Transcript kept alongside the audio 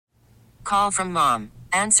Call from mom.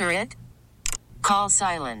 Answer it. Call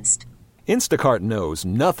silenced. Instacart knows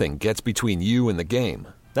nothing gets between you and the game.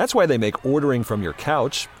 That's why they make ordering from your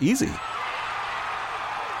couch easy.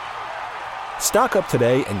 Stock up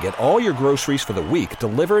today and get all your groceries for the week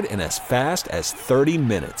delivered in as fast as 30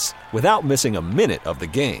 minutes without missing a minute of the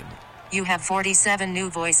game. You have 47 new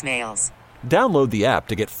voicemails. Download the app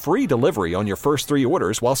to get free delivery on your first 3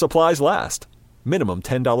 orders while supplies last. Minimum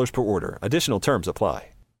 $10 per order. Additional terms apply.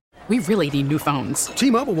 We really need new phones.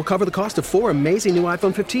 T-Mobile will cover the cost of 4 amazing new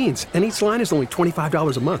iPhone 15s, and each line is only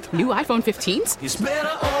 $25 a month. New iPhone 15s? It's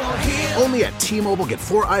better over here. Only at T-Mobile, get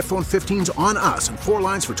 4 iPhone 15s on us and 4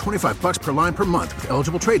 lines for $25 per line per month with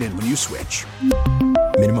eligible trade-in when you switch.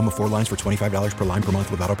 Minimum of 4 lines for $25 per line per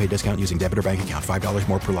month with autopay discount using debit or bank account. $5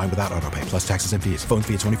 more per line without autopay, plus taxes and fees. Phone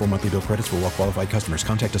fee at 24 monthly bill credits for well-qualified customers.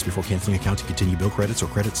 Contact us before canceling account to continue bill credits or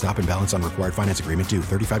credit stop and balance on required finance agreement due.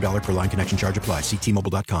 $35 per line connection charge applies. See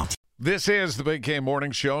T-Mobile.com. This is the Big K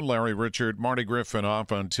Morning Show. Larry Richard, Marty Griffin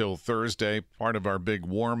off until Thursday, part of our big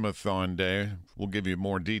Warmathon day. We'll give you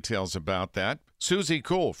more details about that. Suzie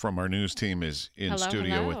Cool from our news team is in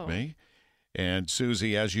studio with me. And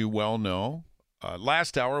Suzie, as you well know,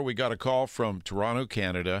 last hour we got a call from Toronto,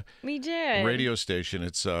 Canada. We did. Radio station.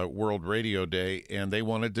 It's World Radio Day, and they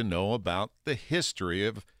wanted to know about the history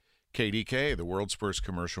of KDK, the world's first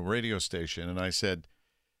commercial radio station. And I said,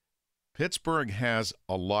 Pittsburgh has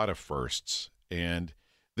a lot of firsts, and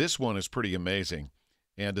this one is pretty amazing.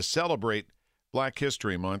 And to celebrate Black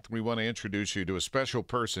History Month, we want to introduce you to a special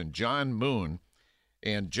person, John Moon.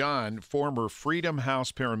 And John, former Freedom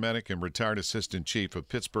House paramedic and retired assistant chief of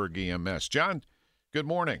Pittsburgh EMS. John, good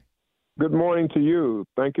morning. Good morning to you.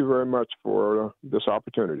 Thank you very much for this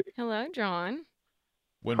opportunity. Hello, John.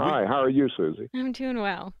 Hi, how are you, Suzie? I'm doing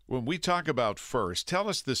well. When we talk about first, tell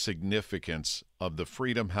us the significance of the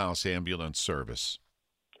Freedom House ambulance service.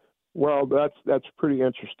 Well, that's pretty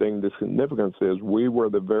interesting. The significance is we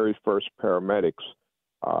were the very first paramedics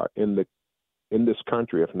in this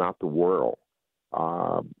country, if not the world.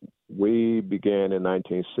 We began in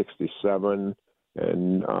 1967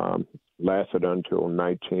 and lasted until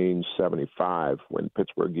 1975 when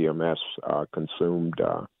Pittsburgh EMS consumed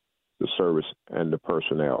the service and the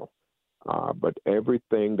personnel. But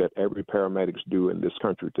everything that every paramedics do in this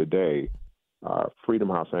country today, Freedom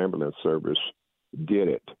House Ambulance Service did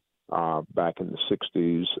it back in the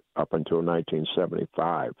 60s up until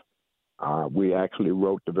 1975. We actually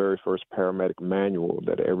wrote the very first paramedic manual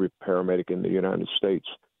that every paramedic in the United States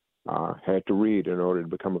had to read in order to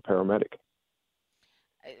become a paramedic.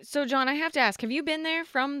 So, John, I have to ask, have you been there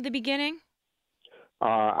from the beginning?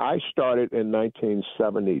 I started in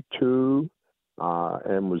 1972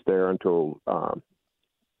 and was there until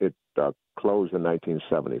it closed in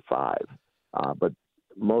 1975. But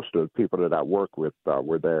most of the people that I work with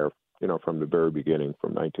were there, from the very beginning,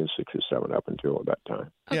 from 1967 up until that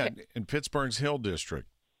time. Okay. Yeah, in Pittsburgh's Hill District.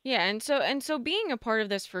 Yeah, and so being a part of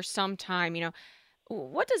this for some time,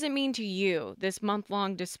 what does it mean to you, this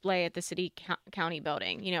month-long display at the city county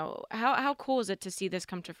building? How cool is it to see this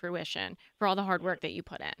come to fruition for all the hard work that you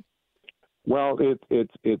put in? Well,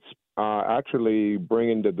 it's actually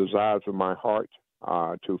bringing the desires of my heart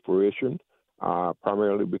to fruition,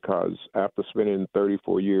 primarily because after spending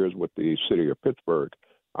 34 years with the city of Pittsburgh,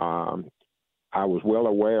 I was well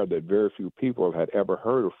aware that very few people had ever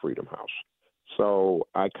heard of Freedom House. So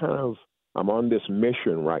I'm on this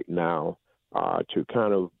mission right now to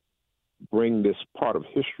kind of bring this part of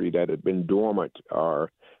history that had been dormant or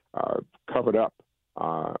covered up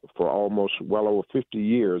for almost well over 50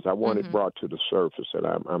 years. I want it brought to the surface,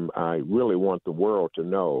 and I really want the world to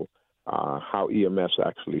know how EMS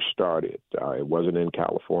actually started. It wasn't in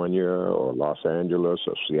California or Los Angeles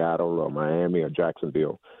or Seattle or Miami or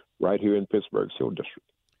Jacksonville, right here in Pittsburgh's Hill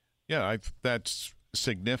District. Yeah, that's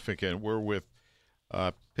significant. We're with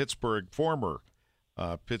former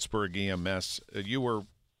Pittsburgh EMS. You were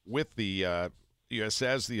with the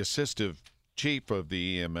as the assistant chief of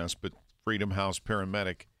the EMS, but Freedom House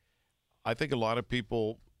paramedic. I think a lot of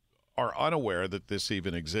people are unaware that this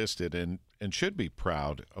even existed and should be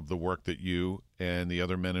proud of the work that you and the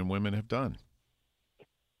other men and women have done.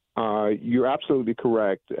 You're absolutely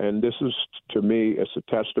correct. And this is, to me, it's a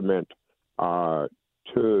testament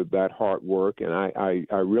to that hard work. And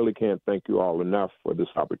I really can't thank you all enough for this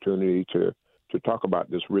opportunity to talk about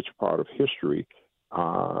this rich part of history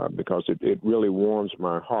because it really warms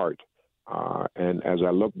my heart. And as I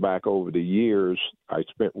look back over the years I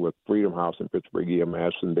spent with Freedom House and Pittsburgh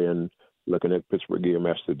EMS, and then looking at Pittsburgh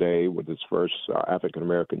EMS today with its first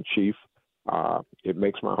African-American chief, it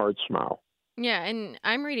makes my heart smile. Yeah, and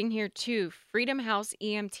I'm reading here, too, Freedom House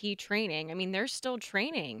EMT training. I mean, they're still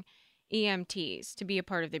training EMTs to be a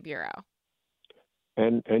part of the Bureau.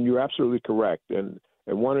 And you're absolutely correct. And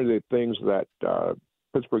one of the things that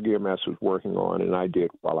Pittsburgh EMS was working on, and I did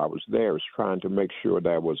while I was there, is trying to make sure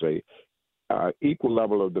there was a equal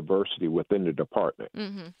level of diversity within the department.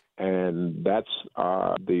 And that's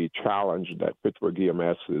the challenge that Pittsburgh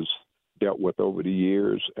EMS has dealt with over the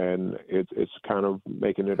years, and it's kind of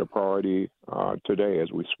making it a priority today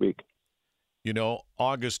as we speak. You know,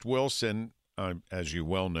 August Wilson, as you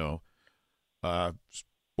well know,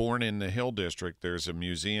 born in the Hill District. There's a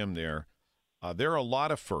museum there. There are a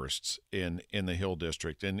lot of firsts in the Hill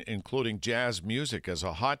District, including jazz music as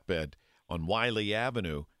a hotbed on Wiley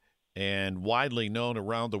Avenue, and widely known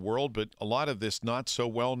around the world, but a lot of this not so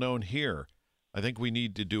well known here. I think we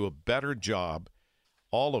need to do a better job,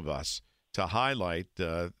 all of us, to highlight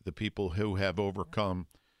the people who have overcome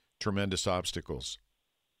tremendous obstacles.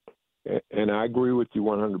 And I agree with you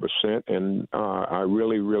 100%, and I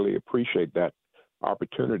really, really appreciate that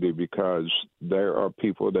opportunity, because there are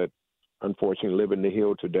people that unfortunately live in the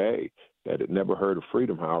Hill today that had never heard of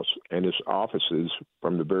Freedom House, and its offices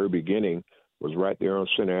from the very beginning was right there on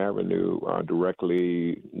Center Avenue,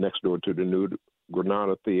 directly next door to the new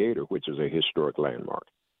Granada Theater, which is a historic landmark.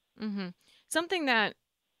 Something that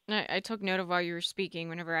I took note of while you were speaking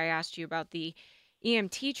whenever I asked you about the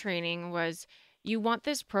EMT training was you want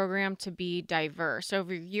this program to be diverse.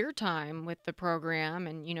 Over your time with the program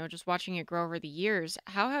and, just watching it grow over the years,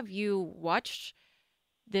 how have you watched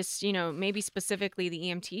this, maybe specifically the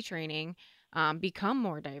EMT training become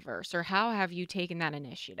more diverse, or how have you taken that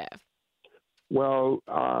initiative? Well,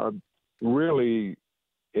 really,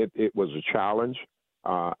 it was a challenge.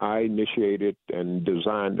 I initiated and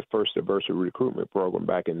designed the first diversity recruitment program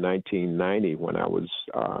back in 1990 when I was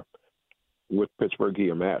with Pittsburgh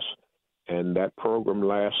EMS. And that program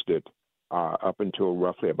lasted up until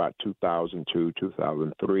roughly about 2002,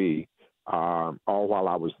 2003, all while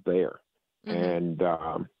I was there. And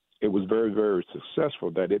it was very, very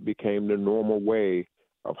successful that it became the normal way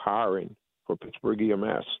of hiring for Pittsburgh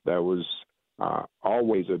EMS. There was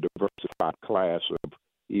always a diversified class of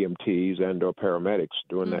EMTs and or paramedics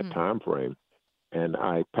during that time frame. And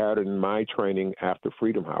I patterned my training after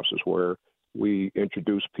Freedom Houses, where we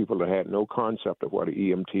introduced people that had no concept of what an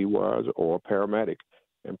EMT was or a paramedic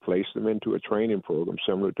and placed them into a training program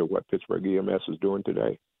similar to what Pittsburgh EMS is doing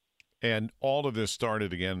today. And all of this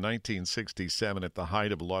started again in 1967 at the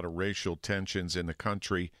height of a lot of racial tensions in the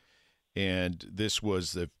country. And this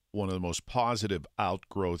was one of the most positive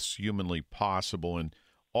outgrowths humanly possible. And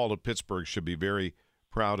all of Pittsburgh should be very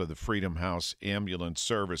proud of the Freedom House Ambulance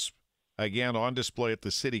Service. Again, on display at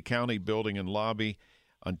the City County Building and Lobby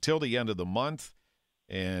until the end of the month,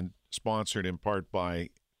 and sponsored in part by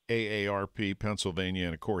AARP Pennsylvania.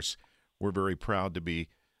 And, of course, we're very proud to be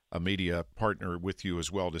a media partner with you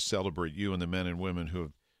as well to celebrate you and the men and women who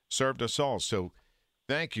have served us all. So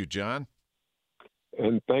thank you, John.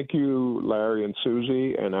 And thank you, Larry and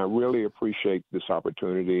Susie. And I really appreciate this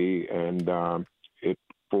opportunity, and it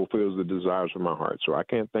fulfills the desires of my heart. So I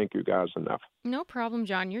can't thank you guys enough. No problem,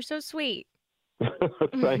 John. You're so sweet.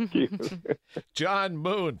 Thank you. John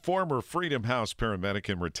Moon, former Freedom House paramedic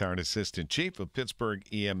and retired assistant chief of Pittsburgh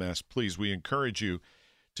EMS. Please, we encourage you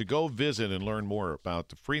to go visit and learn more about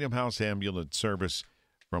the Freedom House Ambulance Service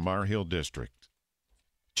from our Hill District.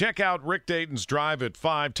 Check out Rick Dayton's Drive at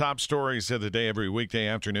 5, top stories of the day every weekday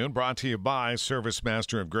afternoon, brought to you by Service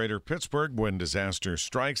Master of Greater Pittsburgh. When disaster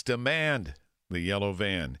strikes, demand the yellow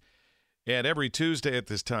van. And every Tuesday at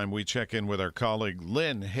this time, we check in with our colleague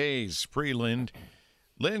Lynne Hayes-Freeland.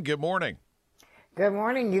 Lynne, good morning. Good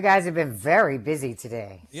morning. You guys have been very busy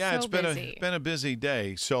today. Yeah, So it's been a busy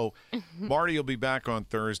day. So Marty will be back on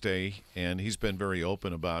Thursday, and he's been very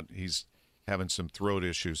open about he's having some throat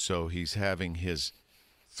issues, so he's having his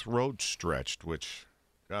throat stretched, which,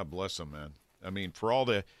 God bless him, man. I mean, for all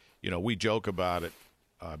the, we joke about it,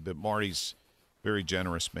 but Marty's a very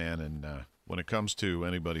generous man, and when it comes to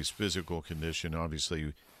anybody's physical condition,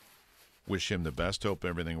 obviously wish him the best. Hope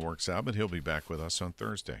everything works out, but he'll be back with us on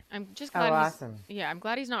Thursday. I'm just glad awesome. I'm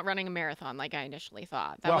glad he's not running a marathon like I initially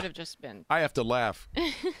thought. That would have just been... I have to laugh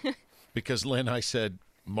because, Lynn, I said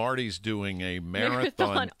Marty's doing a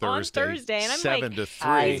marathon on Thursday, and I'm 7 to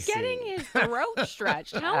 3. He's getting his throat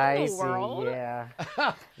stretched. How in the world? Yeah.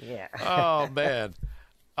 Yeah. Oh, man.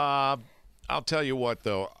 I'll tell you what,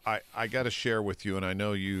 though. I got to share with you, and I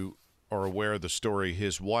know you are aware of the story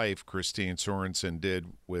his wife, Christine Sorensen, did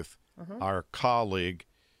with our colleague,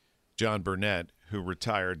 John Burnett, who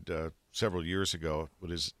retired several years ago,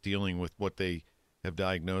 but is dealing with what they have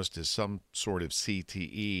diagnosed as some sort of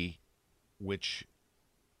CTE, which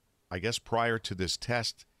I guess prior to this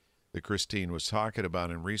test that Christine was talking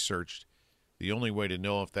about and researched, the only way to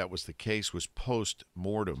know if that was the case was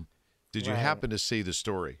post-mortem. Did you Right. happen to see the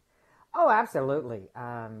story? Oh, absolutely.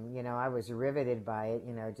 I was riveted by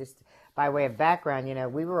it. Just by way of background,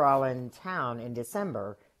 we were all in town in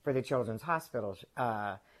December for the Children's Hospital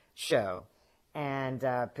show. And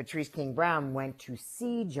Patrice King Brown went to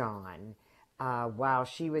see John while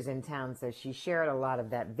she was in town. So she shared a lot of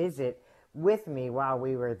that visit with me while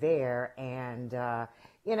we were there. And,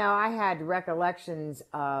 I had recollections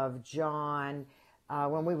of John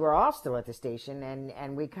when we were all still at the station,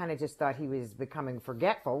 and we kind of just thought he was becoming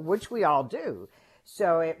forgetful, which we all do.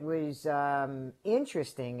 So it was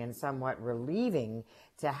interesting and somewhat relieving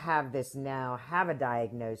to have a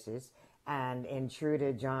diagnosis, and in true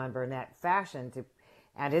to John Burnett fashion,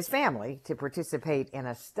 and his family, to participate in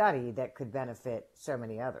a study that could benefit so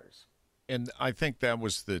many others. And I think that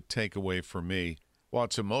was the takeaway for me. Well,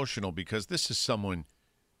 it's emotional because this is someone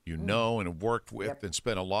you know and have worked with and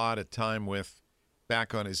spent a lot of time with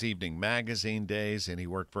back on his evening magazine days, and he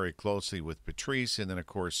worked very closely with Patrice and then, of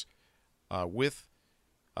course, with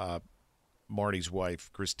Marty's wife,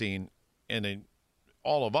 Christine, and then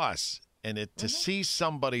all of us. And to see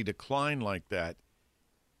somebody decline like that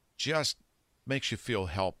just makes you feel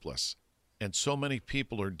helpless. And so many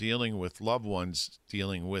people are dealing with loved ones,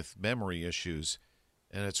 dealing with memory issues,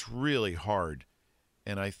 and it's really hard.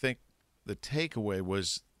 And I think the takeaway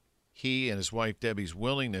was he and his wife Debbie's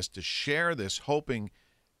willingness to share this, hoping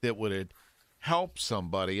that would help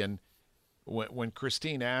somebody. And when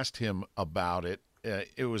Christine asked him about it,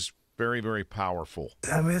 it was very, very powerful.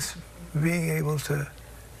 I miss being able to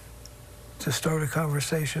start a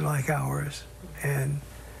conversation like ours and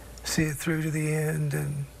see it through to the end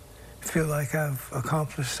and feel like I've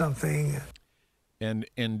accomplished something. And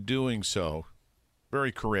in doing so,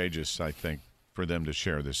 very courageous, I think, for them to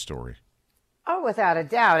share this story. Oh, without a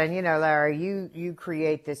doubt. And, Larry, you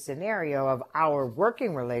create this scenario of our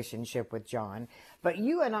working relationship with John, but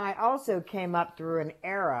you and I also came up through an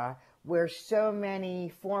era where so many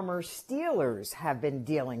former Steelers have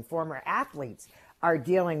been former athletes are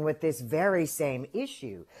dealing with this very same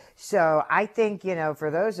issue. So I think,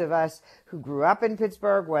 for those of us who grew up in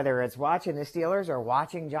Pittsburgh, whether it's watching the Steelers or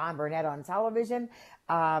watching John Burnett on television,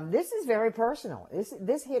 this is very personal.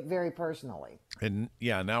 This hit very personally. And,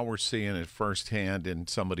 now we're seeing it firsthand in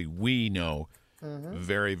somebody we know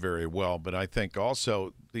very, very well. But I think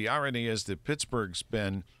also the irony is that Pittsburgh's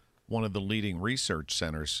been one of the leading research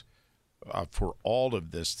centers for all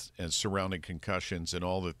of this and surrounding concussions and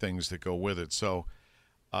all the things that go with it. So,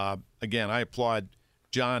 again, I applaud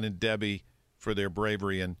John and Debbie for their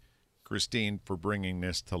bravery and Christine for bringing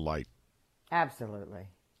this to light. Absolutely.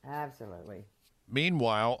 Absolutely.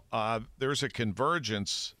 Meanwhile, there's a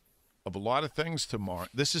convergence of a lot of things tomorrow.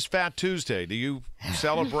 This is Fat Tuesday. Do you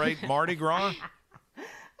celebrate Mardi Gras?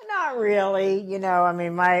 Not really.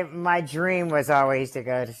 My dream was always to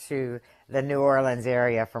go to the New Orleans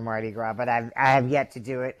area for Mardi Gras, but I have yet to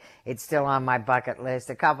do it. It's still on my bucket list.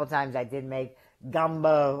 A couple times I did make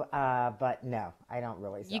gumbo, but no, I don't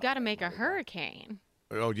really. You got to make a hurricane.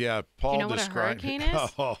 Oh, yeah. Paul Do you know described what a hurricane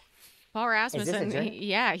is? Oh. Paul Rasmussen, drink?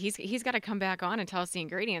 he's got to come back on and tell us the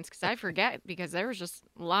ingredients because I forget because there was just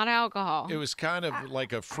a lot of alcohol. It was kind of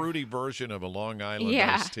like a fruity version of a Long Island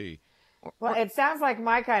iced tea. Well, it sounds like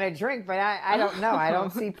my kind of drink, but I don't know. I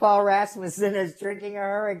don't see Paul Rasmussen as drinking a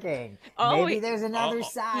hurricane. Maybe there's another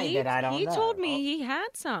side that I don't know. He told me he had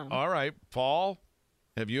some. All right, Paul,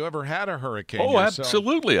 have you ever had a hurricane Oh, yourself?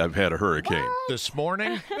 absolutely. I've had a hurricane. What? This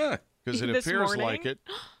morning? Yeah. Because it This appears morning? like it.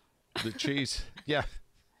 The cheese. Yeah.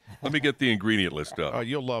 Let me get the ingredient list up. Oh,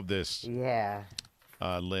 you'll love this, Yeah.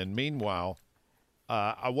 Lynn. Meanwhile,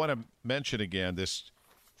 I want to mention again this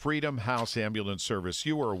Freedom House Ambulance Service.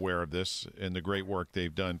 You were aware of this and the great work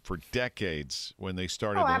they've done for decades when they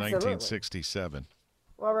started in absolutely. 1967.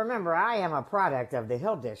 Well, remember, I am a product of the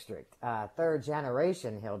Hill District, third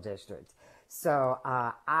generation Hill District. So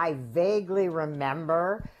I vaguely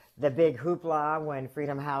remember the big hoopla when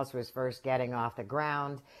Freedom House was first getting off the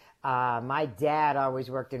ground. My dad always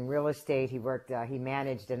worked in real estate. He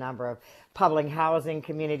managed a number of public housing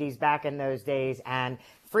communities back in those days, and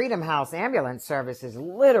Freedom House Ambulance Services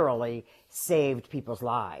literally saved people's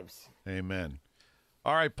lives. Amen.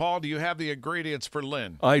 All right, Paul, do you have the ingredients for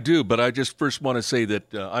Lynn? I do, but I just first want to say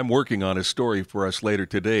that I'm working on a story for us later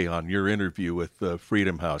today on your interview with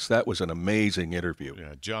Freedom House. That was an amazing interview.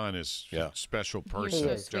 Yeah, John is a special person. He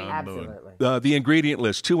is, John Moon. absolutely. The ingredient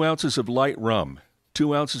list: 2 ounces of light rum,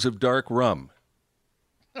 2 ounces of dark rum,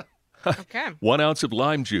 Okay. 1 ounce of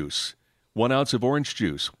lime juice, 1 ounce of orange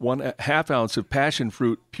juice, 1/2 ounce of passion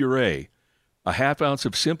fruit puree, a 1/2 ounce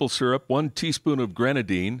of simple syrup, 1 teaspoon of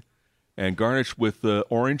grenadine, and garnish with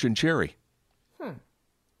orange and cherry.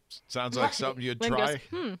 Sounds like something you'd try.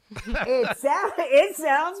 It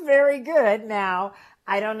sounds very good. Now,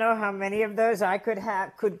 I don't know how many of those I could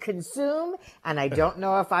consume, and I don't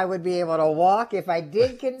know if I would be able to walk if I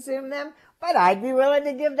did consume them. But I'd be willing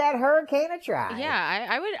to give that hurricane a try.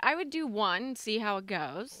 Yeah, I would do one, see how it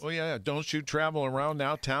goes. Well, yeah. Don't you travel around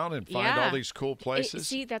now town and find all these cool places?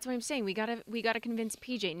 See, that's what I'm saying. We gotta convince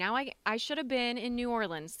PJ. Now I should have been in New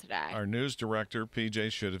Orleans today. Our news director,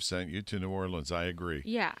 PJ, should have sent you to New Orleans. I agree.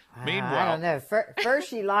 Yeah. Meanwhile, I don't know. First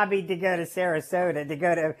she lobbied to go to Sarasota to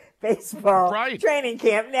go to baseball training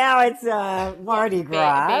camp. Now it's Mardi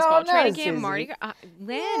Gras. Baseball training camp, Mardi Gras.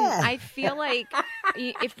 Lynn, I feel like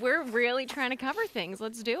if we're really trying to cover things,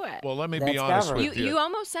 let's do it. Well, let me be honest with you. You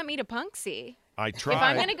almost sent me to Punxsy. I tried. If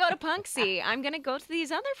I'm going to go to Punxsy, I'm going to go to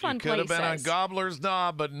these other fun places. You could have been on Gobbler's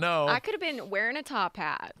Knob, but no. I could have been wearing a top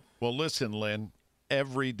hat. Well, listen, Lynn,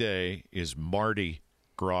 every day is Mardi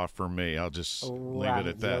Gras for me. I'll just leave it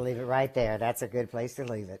at that. You'll leave it right there. That's a good place to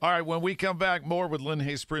leave it. All right, when we come back, more with Lynne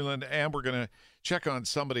Hayes-Freeland, and we're going to check on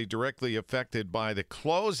somebody directly affected by the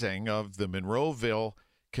closing of the Monroeville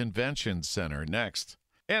Convention Center next.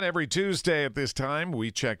 And every Tuesday at this time, we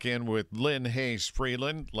check in with Lynne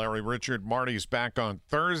Hayes-Freeland. Larry Richard Marty's back on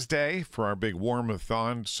Thursday for our big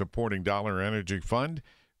warm-a-thon supporting Dollar Energy Fund,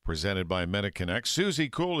 presented by MetaConnect. Suzie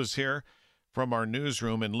Cool is here from our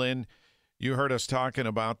newsroom. And Lynn, you heard us talking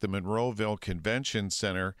about the Monroeville Convention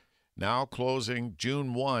Center now closing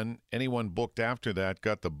June 1. Anyone booked after that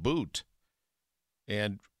got the boot.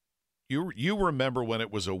 And you remember when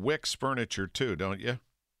it was a Wicks Furniture too, don't you,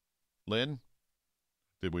 Lynn?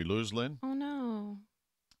 Did we lose Lynn? Oh, no.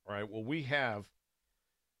 All right. Well, we have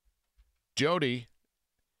Jody.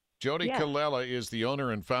 Jody Colella is the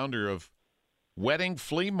owner and founder of Wedding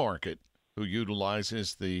Flea Market, who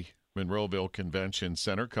utilizes the Monroeville Convention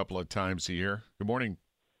Center a couple of times a year. Good morning.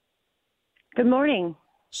 Good morning.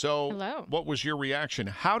 So, hello. What was your reaction?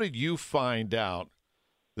 How did you find out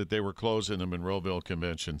that they were closing the Monroeville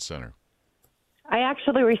Convention Center? I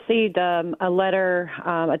actually received a letter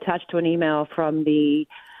attached to an email from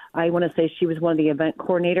I want to say she was one of the event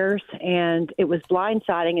coordinators, and it was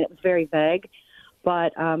blindsiding and it was very vague.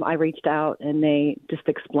 But I reached out and they just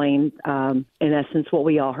explained, in essence, what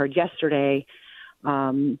we all heard yesterday,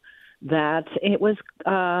 that it was,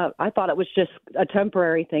 I thought it was just a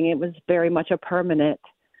temporary thing. It was very much a permanent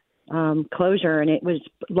closure, and it was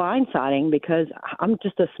blindsiding because I'm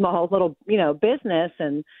just a small little, business,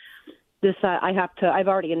 and this, I've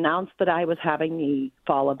already announced that I was having the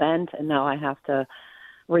fall event, and now I have to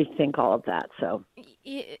rethink all of that. So,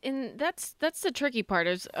 and that's the tricky part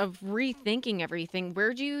of rethinking everything.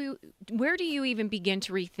 Where do you even begin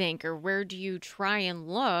to rethink, or where do you try and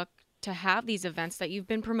look to have these events that you've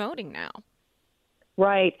been promoting now?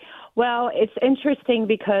 Right. Well, it's interesting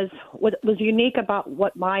because what was unique about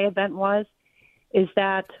what my event was is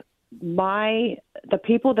that the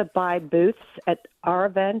people that buy booths at our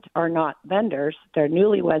event are not vendors. They're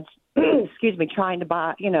newlyweds, trying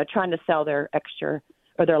to sell their extra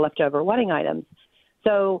or their leftover wedding items.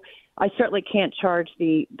 So I certainly can't charge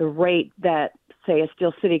the rate that, say, a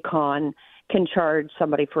Steel City Con can charge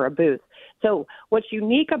somebody for a booth. So what's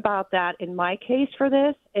unique about that in my case for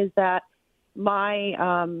this is that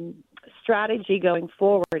my strategy going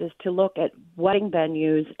forward is to look at wedding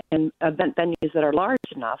venues and event venues that are large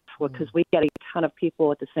enough, because we get a ton of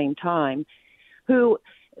people at the same time who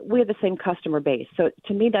we have the same customer base. So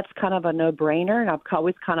to me, that's kind of a no-brainer, and I've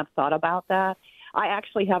always kind of thought about that. I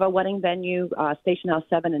actually have a wedding venue, Station House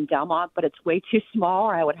 7 in Delmont, but it's way too small,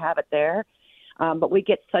 or I would have it there. But we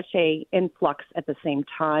get such a influx at the same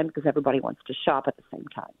time because everybody wants to shop at the same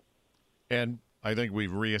time. And I think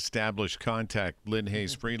we've reestablished contact. Lynne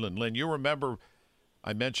Hayes-Freeland. Lynn, you remember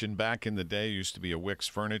I mentioned back in the day used to be a Wicks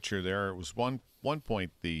Furniture there. It was one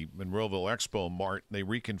point the Monroeville Expo Mart. They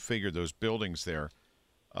reconfigured those buildings there.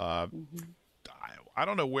 I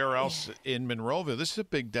don't know where else in Monroeville. This is a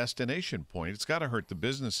big destination point. It's got to hurt the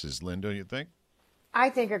businesses, Lynn, don't you think? I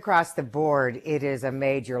think across the board, it is a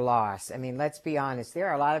major loss. I mean, let's be honest. There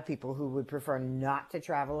are a lot of people who would prefer not to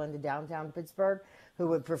travel into downtown Pittsburgh, who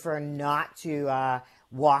would prefer not to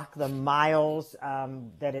walk the miles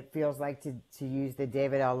that it feels like to use the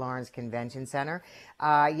David L. Lawrence Convention Center.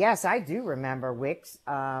 Yes, I do remember Wicks.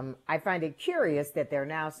 I find it curious that they're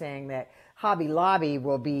now saying that Hobby Lobby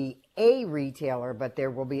will be a retailer, but there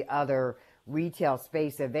will be other retail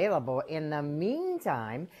space available. In the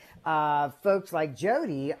meantime, folks like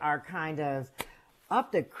Jody are kind of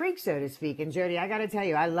up the creek, so to speak. And Jody, I got to tell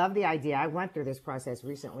you, I love the idea. I went through this process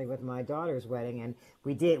recently with my daughter's wedding, and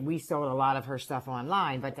we sold a lot of her stuff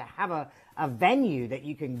online, but to have a venue that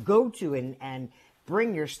you can go to and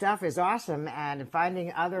bring your stuff is awesome, and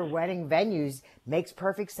finding other wedding venues makes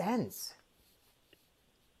perfect sense.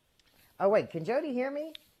 Oh, wait, can Jody hear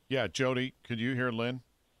me? Yeah, Jody, could you hear Lynn?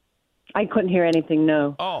 I couldn't hear anything,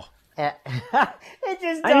 no. Oh. It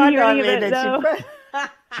just I didn't dawned hear on any me of it, that no.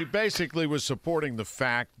 She basically was supporting the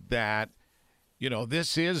fact that,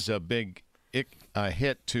 this is a big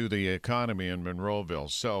hit to the economy in Monroeville.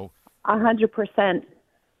 So 100%.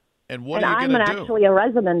 And what are you I'm going to do? actually a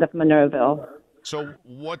resident of Monroeville. So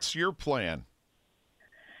what's your plan?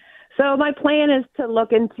 So my plan is to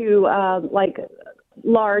look into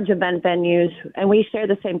large event venues, and we share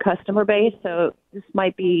the same customer base, so this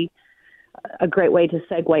might be a great way to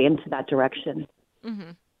segue into that direction.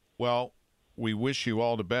 Mm-hmm. Well, we wish you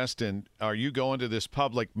all the best. And are you going to this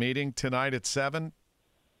public meeting tonight at 7?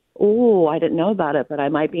 Oh, I didn't know about it, but I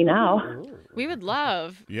might be now. We would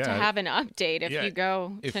love to have an update if you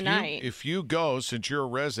go tonight. If you go, since you're a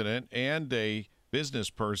resident and a business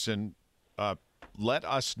person, let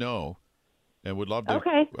us know, and would love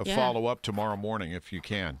to follow up tomorrow morning if you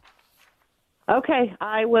can. Okay,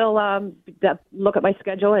 I will look at my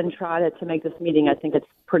schedule and try to make this meeting. I think it's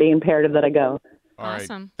pretty imperative that I go. All right.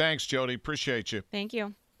 Thanks, Jody. Appreciate you. Thank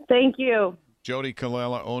you. Thank you. Jody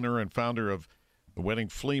Kalala, owner and founder of the Wedding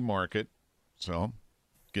Flea Market. So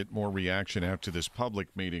get more reaction after this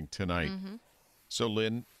public meeting tonight. Mm-hmm. So,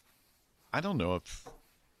 Lynn, I don't know if,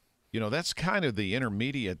 that's kind of the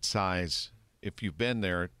intermediate size if you've been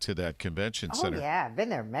there to that convention center. Oh, yeah. I've been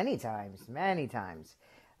there many times.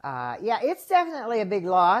 It's definitely a big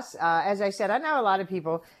loss. As I said, I know a lot of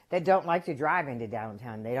people that don't like to drive into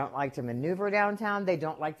downtown. They don't like to maneuver downtown. They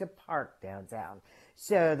don't like to park downtown.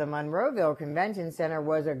 So the Monroeville Convention Center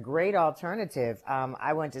was a great alternative.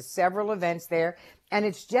 I went to several events there, and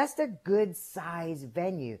it's just a good size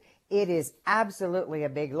venue. It is absolutely a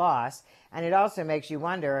big loss, and it also makes you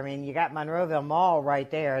wonder. I mean, you got Monroeville Mall right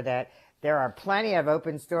there, that there are plenty of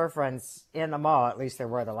open storefronts in the mall. At least there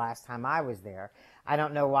were the last time I was there. I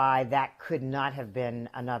don't know why that could not have been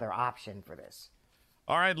another option for this.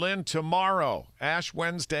 All right, Lynn, tomorrow, Ash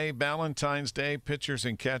Wednesday, Valentine's Day, pitchers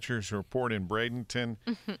and catchers report in Bradenton.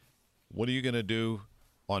 What are you going to do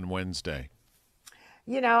on Wednesday?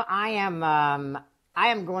 I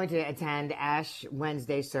am going to attend Ash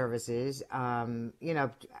Wednesday services. My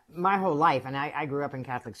whole life, and I grew up in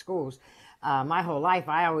Catholic schools. My whole life,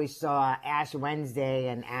 I always saw Ash Wednesday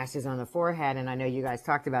and ashes on the forehead, and I know you guys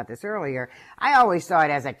talked about this earlier. I always saw it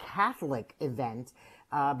as a Catholic event,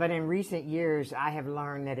 but in recent years, I have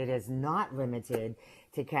learned that it is not limited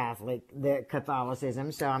to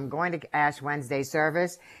Catholicism. So I'm going to Ash Wednesday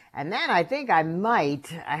service, and then I think I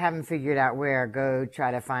haven't figured out where, go try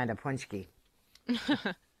to find a punchki.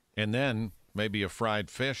 And then maybe a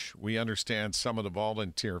fried fish. We understand some of the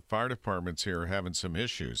volunteer fire departments here are having some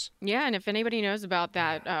issues. Yeah, and if anybody knows about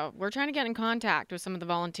that, we're trying to get in contact with some of the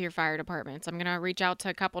volunteer fire departments. I'm going to reach out to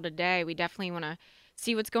a couple today. We definitely want to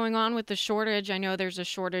see what's going on with the shortage. I know there's a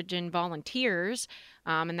shortage in volunteers,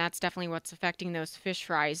 and that's definitely what's affecting those fish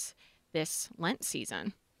fries this Lent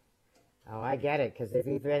season. Oh, I get it, because if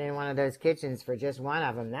you've been in one of those kitchens for just one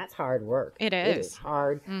of them, that's hard work. It is. It is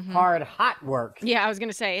hard, hot work. Yeah, I was going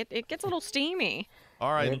to say, it gets a little steamy.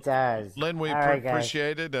 All right. It does. Lynn, we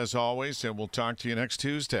appreciate it, as always, and we'll talk to you next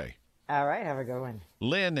Tuesday. All right, have a good one.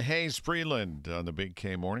 Lynne Hayes-Freeland on the Big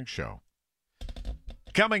K Morning Show.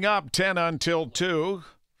 Coming up, 10 until 2,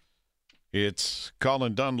 it's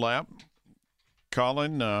Colin Dunlap.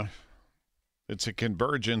 Colin, it's a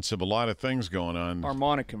convergence of a lot of things going on.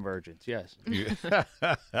 Harmonic convergence, yes.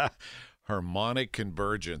 Harmonic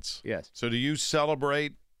convergence. Yes. So do you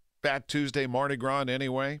celebrate Fat Tuesday Mardi Gras in any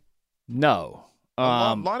way? No.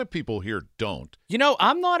 A lot of people here don't.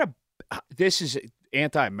 I'm not this is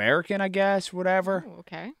anti-American, I guess, whatever. Oh,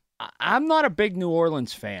 okay. I'm not a big New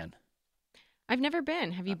Orleans fan. I've never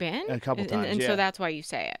been. Have you been? A couple times, And so that's why you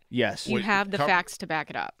say it. Yes. You have the facts to back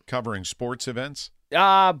it up. Covering sports events?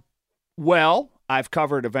 Well, I've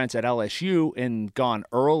covered events at LSU and gone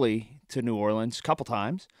early to New Orleans a couple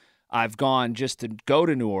times. I've gone just to go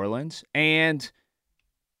to New Orleans, and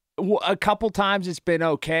a couple times it's been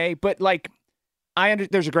okay. But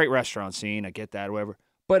there's a great restaurant scene. I get that, whatever.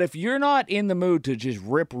 But if you're not in the mood to just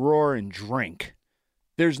rip, roar, and drink,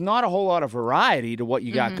 there's not a whole lot of variety to what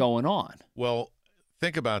you got going on. Well,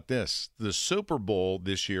 think about this. The Super Bowl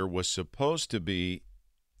this year was supposed to be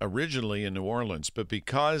originally in New Orleans, but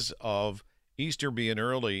because of Easter being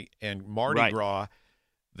early and Mardi Gras,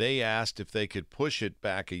 they asked if they could push it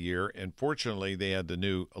back a year, and fortunately they had the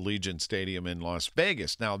new Allegiant Stadium in Las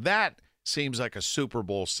Vegas. Now that seems like a Super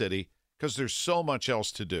Bowl city because there's so much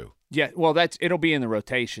else to do. Yeah, well, it'll be in the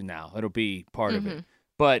rotation now. It'll be part of it.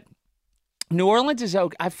 But New Orleans is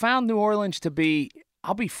okay. I found New Orleans to be,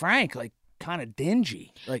 I'll be frank, like kind of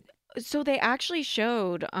dingy. Like, so they actually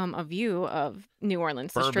showed a view of New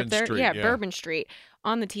Orleans, the Bourbon strip there. Street, Yeah, yeah. Bourbon Street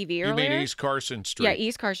on the TV You earlier. mean East Carson Street? Yeah,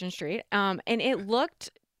 East Carson Street. And it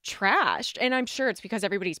looked trashed. And I'm sure it's because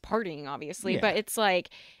everybody's partying, obviously. Yeah. But it's like,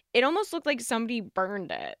 it almost looked like somebody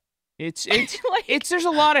burned it. It's Like, there's a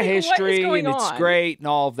lot of like, what is history going and it's on? great and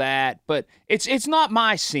all of that, but it's not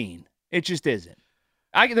my scene. It just isn't.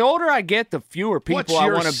 The older I get, the fewer people What's I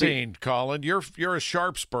your want to be. scene, Colin? You're a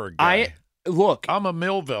Sharpsburg guy. Look, I'm a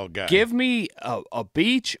Millville guy. give me a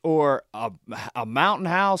beach or a mountain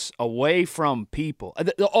house away from people.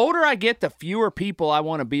 The older I get, the fewer people I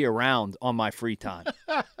want to be around on my free time.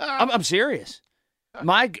 I'm serious.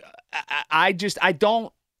 I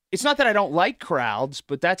don't. It's not that I don't like crowds,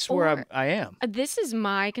 but that's where I am. This is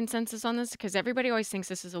my consensus on this because everybody always thinks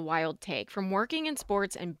this is a wild take. From working in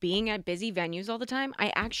sports and being at busy venues all the time,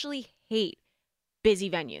 I actually hate busy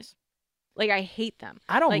venues. Like, I hate them.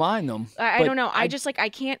 I don't mind them. I don't know. I just, I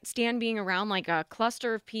can't stand being around, like, a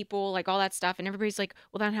cluster of people, like, all that stuff. And everybody's like,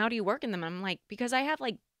 well, then how do you work in them? I'm like, because I have,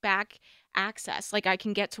 like, back access. Like, I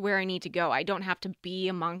can get to where I need to go. I don't have to be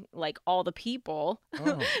among, like, all the people.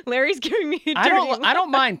 Oh. Larry's giving me a dirty I don't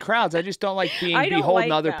mind crowds. I just don't like being I don't beholden to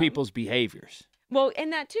like other them. people's behaviors. Well,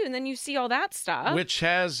 and that, too. And then you see all that stuff. Which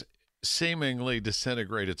has seemingly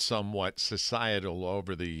disintegrated somewhat societal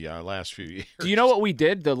over the last few years. Do you know what we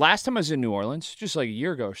did? The last time I was in New Orleans, just like a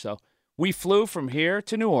year ago or so, we flew from here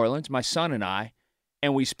to New Orleans, my son and I,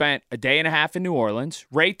 and we spent a day and a half in New Orleans,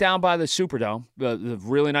 right down by the Superdome, the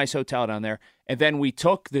really nice hotel down there. And then we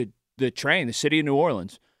took the train, the city of New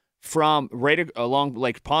Orleans, from along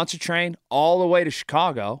Lake Pontchartrain all the way to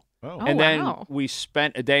Chicago. Oh. And then we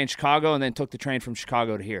spent a day in Chicago and then took the train from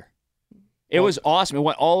Chicago to here. It was awesome. It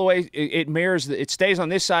went all the way. It mirrors. It stays on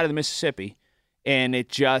this side of the Mississippi, and it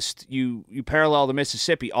just you parallel the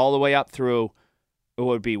Mississippi all the way up through. It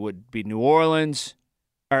would be New Orleans,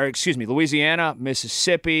 or excuse me, Louisiana,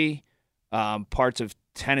 Mississippi, parts of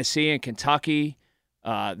Tennessee and Kentucky,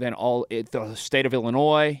 then the state of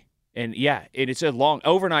Illinois, and yeah, it's a long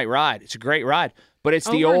overnight ride. It's a great ride, but it's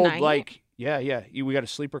the old we got a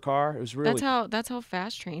sleeper car. It was really That's how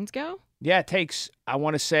fast trains go. Yeah, it takes, I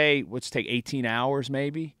want to say, what's take 18 hours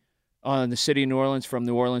maybe on the city of New Orleans from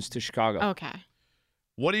New Orleans to Chicago. Okay.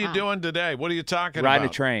 What are you doing today? What are you talking Riding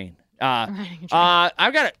about? a train. Riding a train.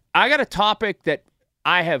 I got a topic that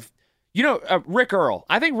I have, Rick Earl.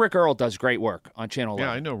 I think Rick Earl does great work on Channel 11.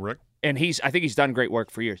 Yeah, I know Rick. And I think he's done great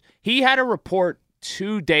work for years. He had a report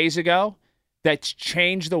 2 days ago that's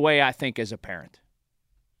changed the way I think as a parent.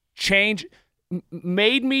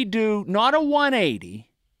 Made me do not a 180,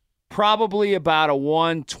 probably about a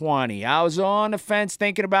 120. I was on the fence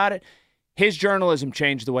thinking about it. His journalism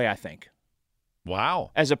changed the way I think.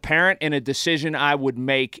 Wow. As a parent, and a decision I would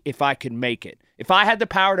make if I could make it. If I had the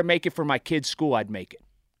power to make it for my kid's school, I'd make it.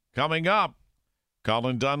 Coming up,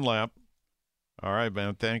 Colin Dunlap. All right,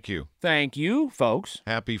 man. Thank you. Thank you, folks.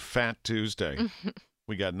 Happy Fat Tuesday.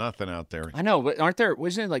 We got nothing out there. I know, but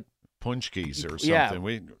wasn't it like punchkis or something?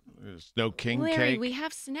 Yeah. There's no king Larry, cake. we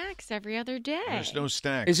have snacks every other day. There's no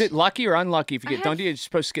snacks. Is it lucky or unlucky if you get? Don't you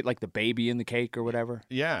supposed to get like the baby in the cake or whatever?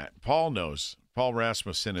 Yeah, Paul knows. Paul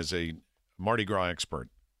Rasmussen is a Mardi Gras expert.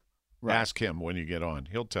 Right. Ask him when you get on.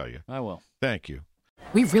 He'll tell you. I will. Thank you.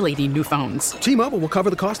 We really need new phones. T-Mobile will cover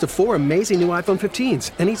the cost of 4 amazing new iPhone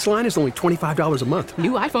 15s, and each line is only $25 a month.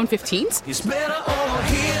 New iPhone 15s? It's better over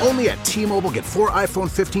here. Only at T-Mobile, get 4 iPhone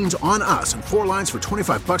 15s on us and 4 lines for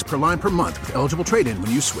 $25 per line per month with eligible trade-in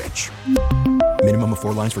when you switch. Minimum of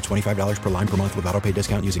 4 lines for $25 per line per month with autopay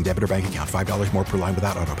discount using debit or bank account. $5 more per line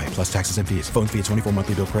without autopay, plus taxes and fees. Phone fee at 24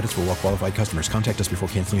 monthly bill credits for well-qualified customers. Contact us before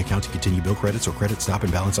canceling account to continue bill credits or credit stop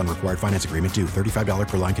and balance on required finance agreement due. $35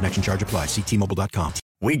 per line connection charge applies. See T-Mobile.com.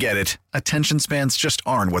 We get it. Attention spans just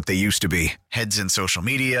aren't what they used to be. Heads in social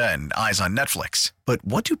media and eyes on Netflix. But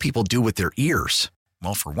what do people do with their ears?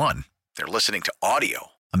 Well, for one, they're listening to audio.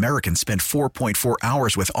 Americans spend 4.4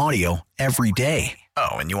 hours with audio every day.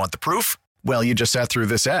 Oh, and you want the proof? Well, you just sat through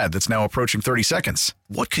this ad that's now approaching 30 seconds.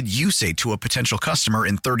 What could you say to a potential customer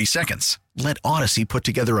in 30 seconds? Let Odyssey put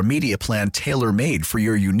together a media plan tailor-made for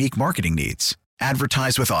your unique marketing needs.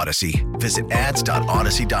 Advertise with Odyssey. Visit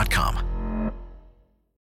ads.odyssey.com.